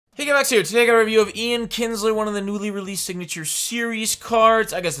Hey guys, here. Today I got a review of Ian Kinsler, one of the newly released Signature Series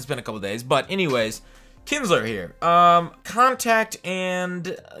cards. I guess it's been a couple days, but anyways, Kinsler here. Contact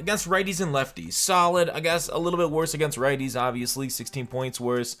and against righties and lefties. Solid, I guess a little bit worse against righties, obviously. 16 points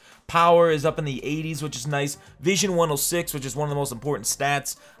worse. Power is up in the 80s, which is nice. Vision 106, which is one of the most important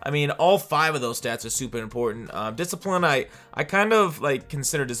stats. I mean, all 5 of those stats are super important. Discipline, I kind of like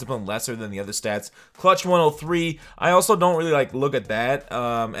consider discipline lesser than the other stats. Clutch 103. I also don't really like look at that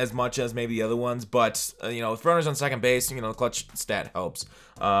as much as maybe the other ones, but you know, with runners on second base, you know, the clutch stat helps.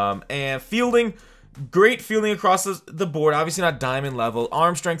 And fielding. Great fielding across the board, obviously not diamond level.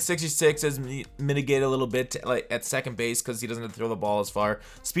 Arm strength 66 is mitigated a little bit like at second base because he doesn't have to throw the ball as far.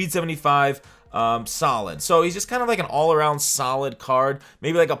 Speed 75, solid. So he's just kind of like an all-around solid card.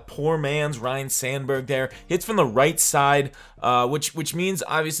 Maybe like a poor man's Ryan Sandberg there. Hits from the right side, which means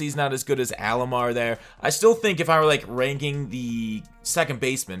obviously he's not as good as Alomar there. I still think if I were like ranking the second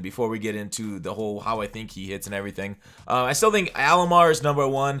baseman before we get into the whole how I think he hits and everything, I still think Alomar is number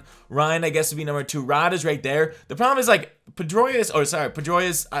 1. Ryan, I guess, would be number 2. Rod is right there. The problem is like Pedroia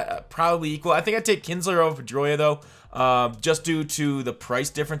is probably equal. I think I'd take Kinsler over Pedroia though, just due to the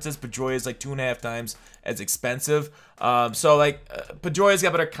price differences. Pedroia is like 2.5 times as expensive. So like Pedroia's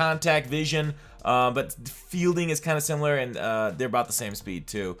got better contact vision. But fielding is kind of similar, and they're about the same speed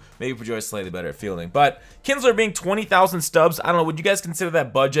too. Maybe Pedroia's slightly better at fielding. But Kinsler being 20,000 stubs, I don't know, would you guys consider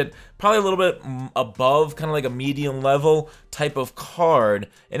that budget? Probably a little bit above, kind of like a medium level type of card.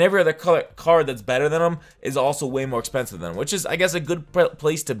 And every other card that's better than him is also way more expensive than him, which is, I guess, a good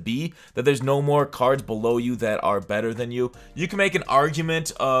place to be, that there's no more cards below you that are better than you. You can make an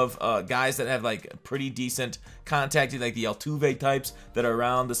argument of guys that have like pretty decent contact, like the Altuve types that are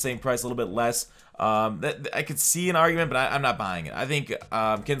around the same price, a little bit less. I could see an argument, but I'm not buying it. I think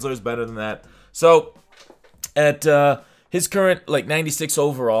Kinsler is better than that. So at his current like 96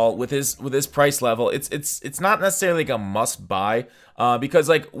 overall with his price level, it's not necessarily like a must buy, because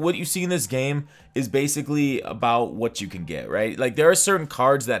like what you see in this game is basically about what you can get, right? Like there are certain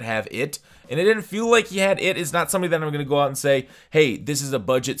cards that have it, and it didn't feel like he had it. It's not somebody that I'm going to go out and say, hey, this is a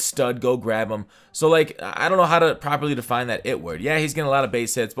budget stud, go grab him. So like, I don't know how to properly define that it word. Yeah, he's getting a lot of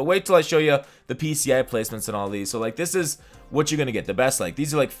base hits, but wait till I show you the PCI placements and all these. So like, this is what you're going to get the best. Like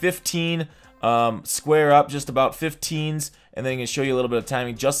these are like 15 square up, just about 15s, and then I'm going to show you a little bit of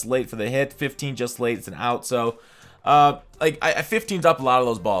timing just late for the hit. 15 just late, it's an out. So like I 15'd up a lot of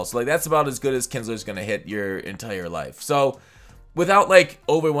those balls. So like that's about as good as Kinsler's going to hit your entire life. So without like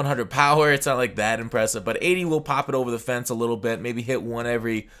over 100 power, it's not like that impressive, but 80 will pop it over the fence a little bit, maybe hit one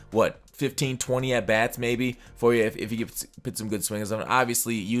every, what, 15, 20 at bats maybe for you if you put some good swings on it.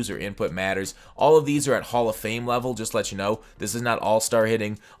 Obviously, user input matters. All of these are at Hall of Fame level, just to let you know. This is not all-star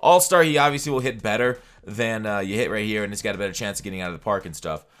hitting. All-star, he obviously will hit better than you hit right here, and he's got a better chance of getting out of the park and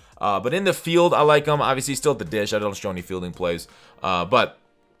stuff. But in the field, I like him. Obviously, he's still at the dish. I don't show any fielding plays, but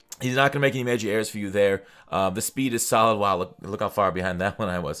he's not going to make any major errors for you there. The speed is solid. Wow, look how far behind that one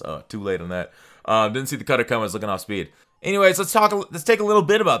I was. Oh, too late on that. Didn't see the cutter come. I was looking off speed. Anyways, let's take a little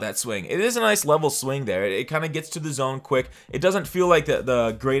bit about that swing. It is a nice level swing there. It kind of gets to the zone quick. It doesn't feel like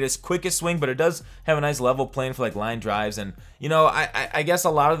the greatest, quickest swing, but it does have a nice level plane for like line drives. And you know, I guess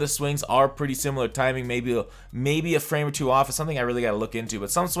a lot of the swings are pretty similar timing. Maybe a frame or two off is something I really got to look into. But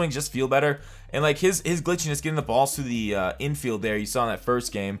some swings just feel better. And like his glitchiness, getting the balls to the infield there, you saw in that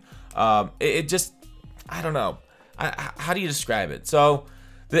first game. It just, I don't know. How do you describe it? So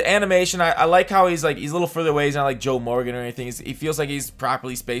the animation, I like how he's a little further away. He's not like Joe Morgan or anything. He feels like he's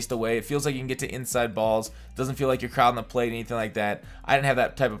properly spaced away. It feels like you can get to inside balls. Doesn't feel like you're crowding the plate, anything like that. I didn't have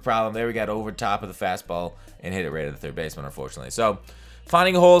that type of problem. There we got over top of the fastball and hit it right at the third baseman, unfortunately. So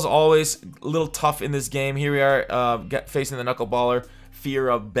finding a hole is always a little tough in this game. Here we are facing the knuckleballer, Fear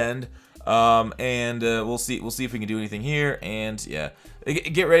of Bend. We'll see if we can do anything here. And yeah,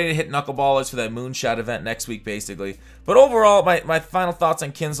 get ready to hit knuckleballers for that moonshot event next week, basically. But overall, my final thoughts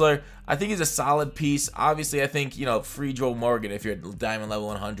on Kinsler, I think he's a solid piece. Obviously, I think, you know, free Joe Morgan if you're at diamond level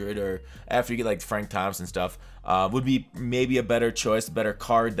 100, or after you get like Frank Thompson stuff, would be maybe a better choice, a better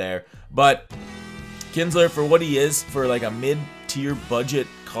card there. But Kinsler, for what he is, for like a mid-tier budget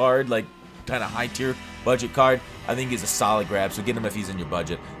card, like kind of high-tier budget card, I think he's a solid grab. So get him if he's in your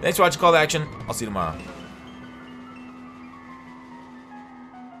budget. Thanks for watching Call to Action. I'll see you tomorrow.